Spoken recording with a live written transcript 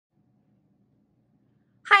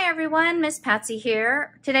Hi everyone, Miss Patsy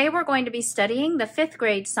here. Today we're going to be studying the 5th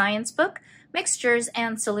grade science book, Mixtures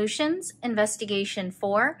and Solutions, Investigation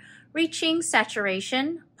 4, Reaching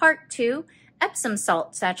Saturation, Part 2, Epsom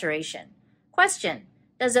Salt Saturation. Question: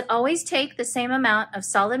 does it always take the same amount of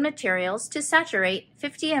solid materials to saturate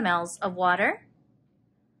 50 ml of water?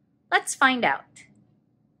 Let's find out.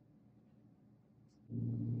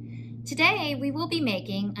 Today we will be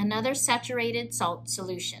making another saturated salt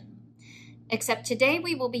solution. Except today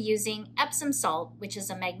we will be using Epsom salt, which is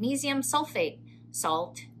a magnesium sulfate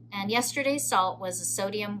salt, and yesterday's salt was a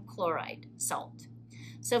sodium chloride salt.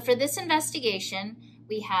 So for this investigation,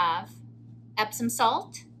 we have Epsom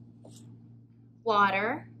salt,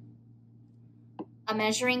 water, a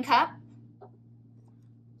measuring cup,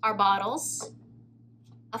 our bottles,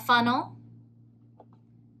 a funnel,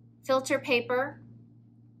 filter paper,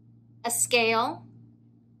 a scale,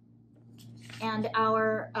 and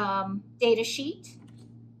our data sheet,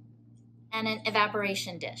 and an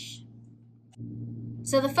evaporation dish.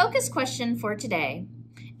 So the focus question for today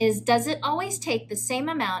is, does it always take the same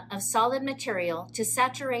amount of solid material to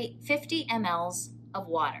saturate 50 ml of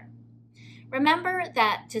water? Remember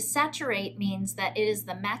that to saturate means that it is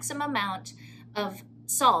the maximum amount of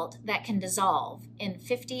salt that can dissolve in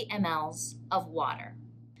 50 ml of water.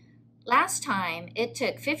 Last time, it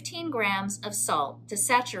took 15 grams of salt to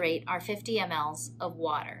saturate our 50 ml of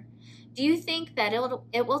water. Do you think that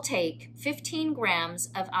it will take 15 grams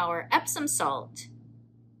of our Epsom salt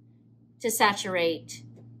to saturate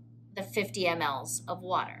the 50 ml of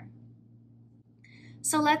water?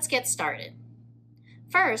 So let's get started.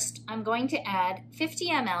 First, I'm going to add 50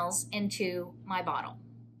 ml into my bottle.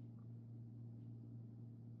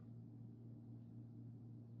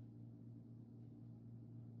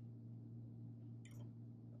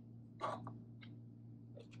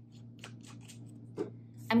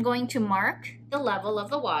 I'm going to mark the level of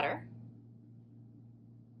the water.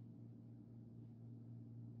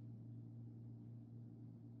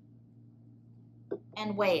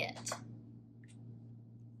 And weigh it.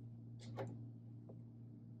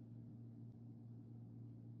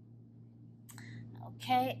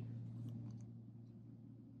 Okay.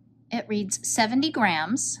 It reads 70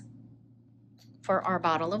 grams for our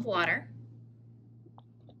bottle of water,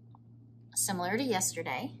 similar to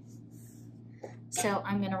yesterday. So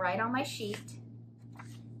I'm going to write on my sheet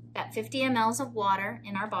that 50 ml of water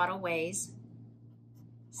in our bottle weighs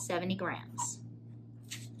 70 grams.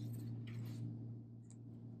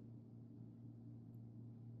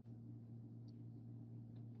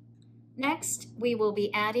 Next, we will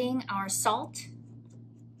be adding our salt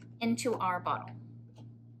into our bottle.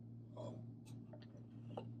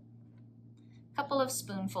 A couple of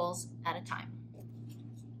spoonfuls at a time.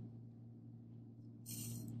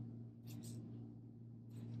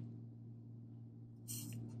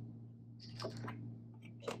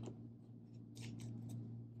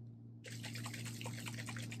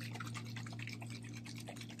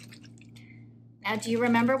 Now, do you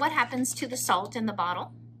remember what happens to the salt in the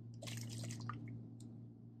bottle?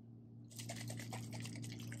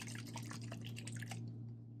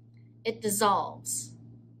 It dissolves.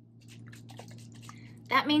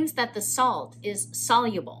 That means that the salt is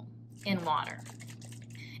soluble in water.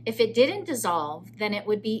 If it didn't dissolve, then it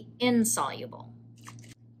would be insoluble.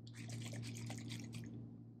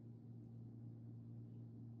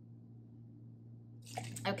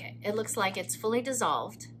 Okay, it looks like it's fully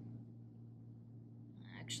dissolved.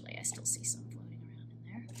 Actually, I still see some floating around in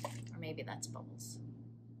there, or maybe that's bubbles.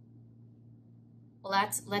 Well,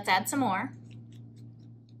 let's add some more.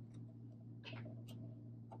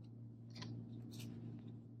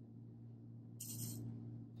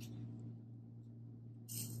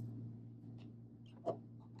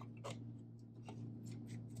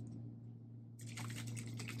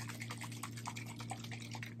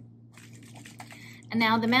 And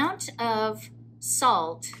now the amount of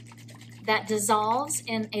salt that dissolves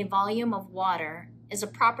in a volume of water is a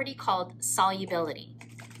property called solubility.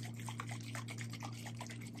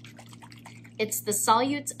 It's the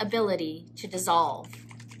solute's ability to dissolve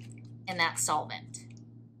in that solvent.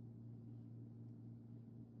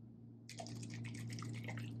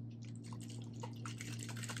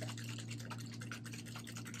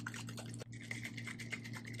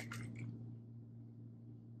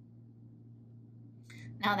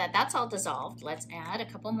 Now that that's all dissolved, let's add a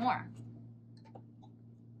couple more.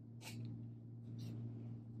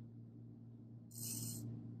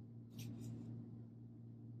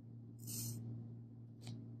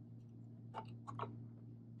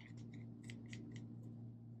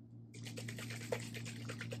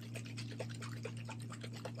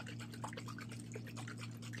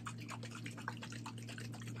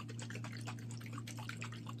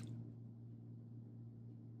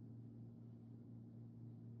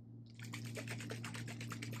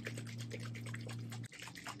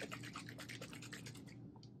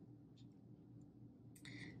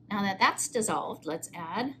 Now that that's dissolved, let's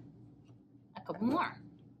add a couple more.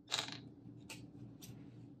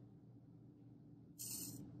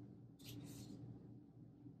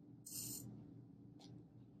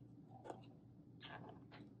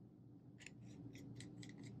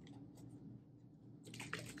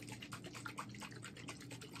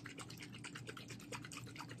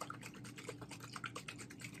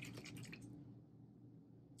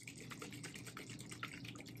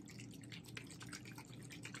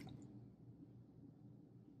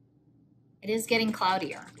 It is getting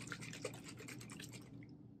cloudier.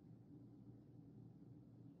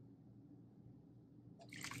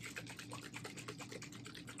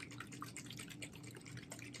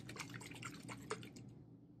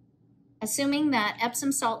 Assuming that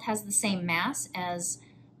Epsom salt has the same mass as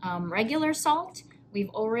regular salt, we've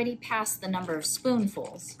already passed the number of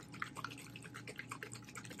spoonfuls.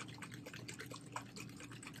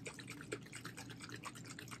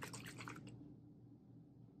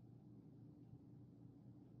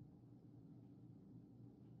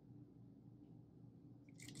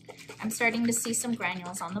 I'm starting to see some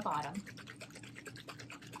granules on the bottom.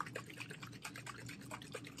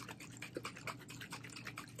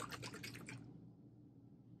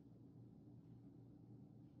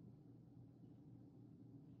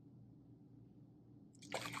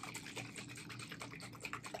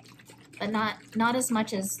 But not as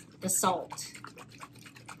much as the salt.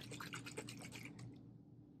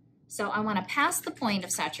 So I want to pass the point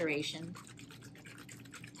of saturation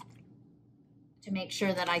to make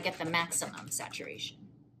sure that I get the maximum saturation.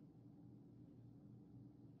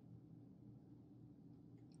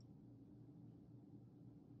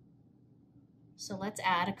 So let's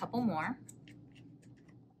add a couple more.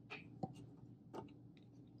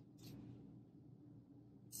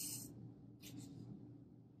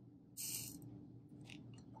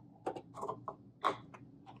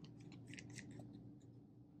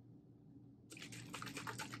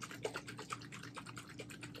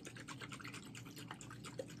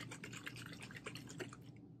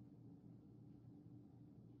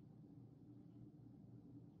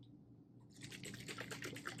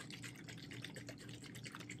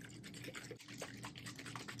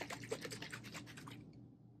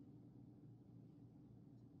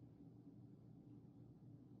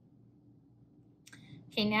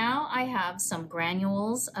 Okay, now I have some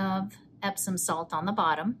granules of Epsom salt on the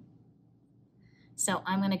bottom. So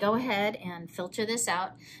I'm going to go ahead and filter this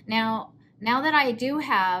out. Now that I do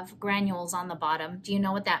have granules on the bottom, do you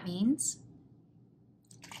know what that means?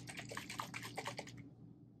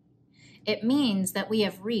 It means that we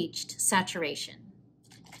have reached saturation.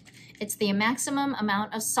 It's the maximum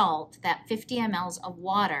amount of salt that 50 mL of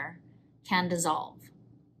water can dissolve.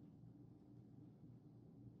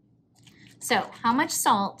 So, how much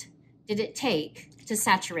salt did it take to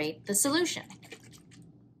saturate the solution?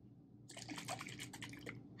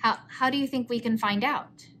 How do you think we can find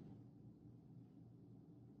out?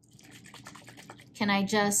 Can I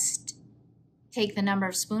just take the number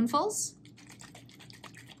of spoonfuls?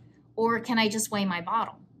 Or can I just weigh my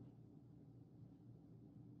bottle?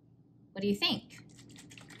 What do you think?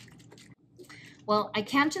 Well, I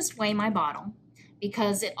can't just weigh my bottle,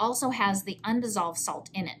 because it also has the undissolved salt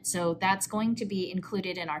in it. So that's going to be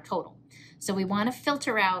included in our total. So we want to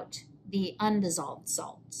filter out the undissolved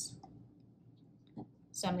salts.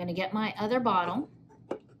 So I'm going to get my other bottle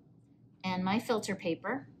and my filter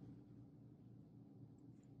paper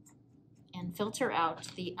and filter out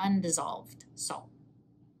the undissolved salt.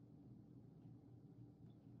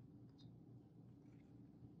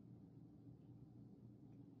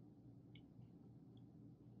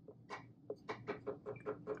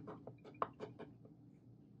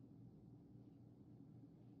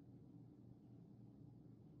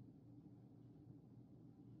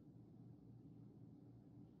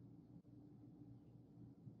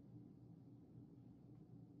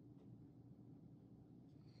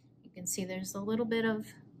 You can see there's a little bit of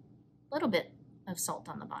salt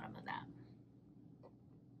on the bottom of that.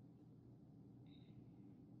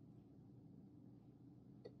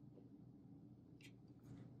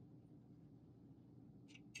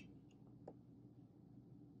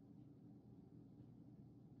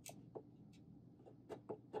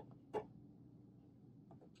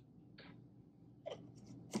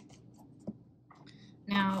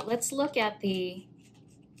 Now let's look at the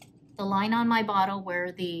line on my bottle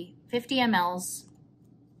where the 50 mLs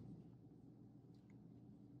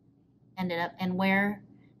ended up and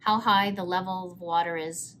how high the level of water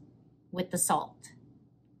is with the salt.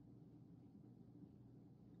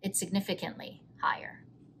 It's significantly higher.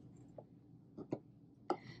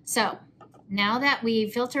 So now that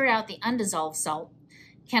we've filtered out the undissolved salt,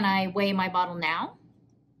 Can I weigh my bottle now?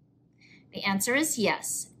 The answer is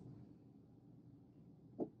yes.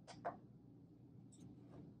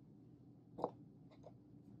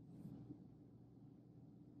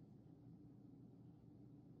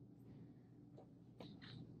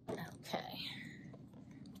 Okay.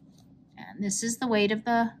 And this is the weight of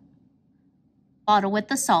the bottle with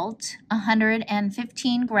the salt,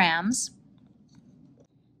 115 grams.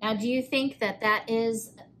 Now, do you think that that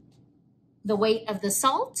is the weight of the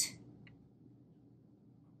salt?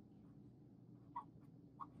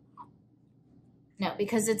 No,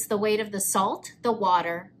 because it's the weight of the salt, the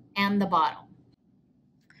water, and the bottle.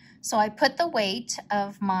 So I put the weight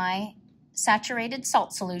of my saturated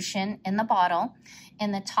salt solution in the bottle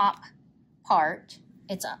in the top part.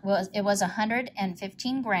 It was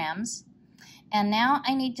 115 grams. And now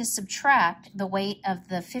I need to subtract the weight of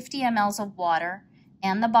the 50 mLs of water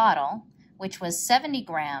and the bottle, which was 70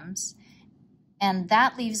 grams, and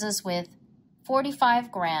that leaves us with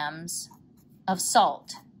 45 grams of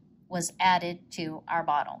salt was added to our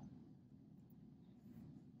bottle.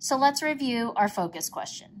 So let's review our focus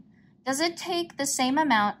question. Does it take the same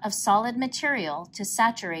amount of solid material to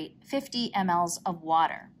saturate 50 mLs of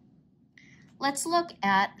water? Let's look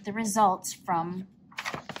at the results from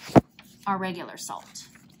our regular salt.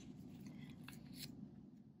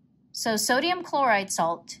 So sodium chloride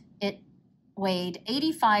salt, it weighed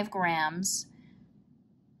 85 grams,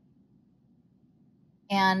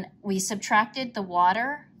 and we subtracted the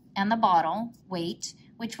water and the bottle weight,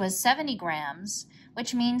 which was 70 grams,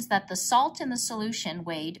 which means that the salt in the solution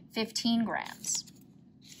weighed 15 grams.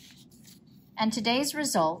 And today's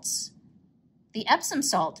results, the Epsom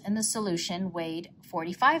salt in the solution weighed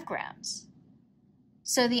 45 grams.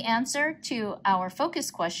 So the answer to our focus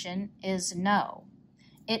question is no.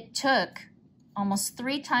 It took almost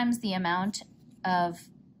 3 times the amount of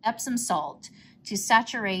Epsom salt to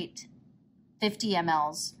saturate 50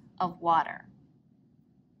 mLs of water.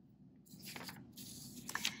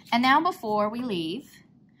 And now before we leave,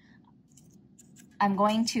 I'm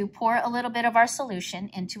going to pour a little bit of our solution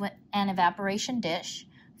into an evaporation dish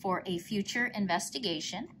for a future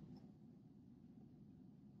investigation.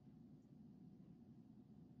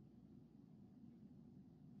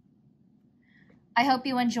 I hope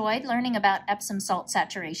you enjoyed learning about Epsom salt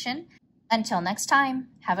saturation. Until next time,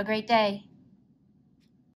 have a great day.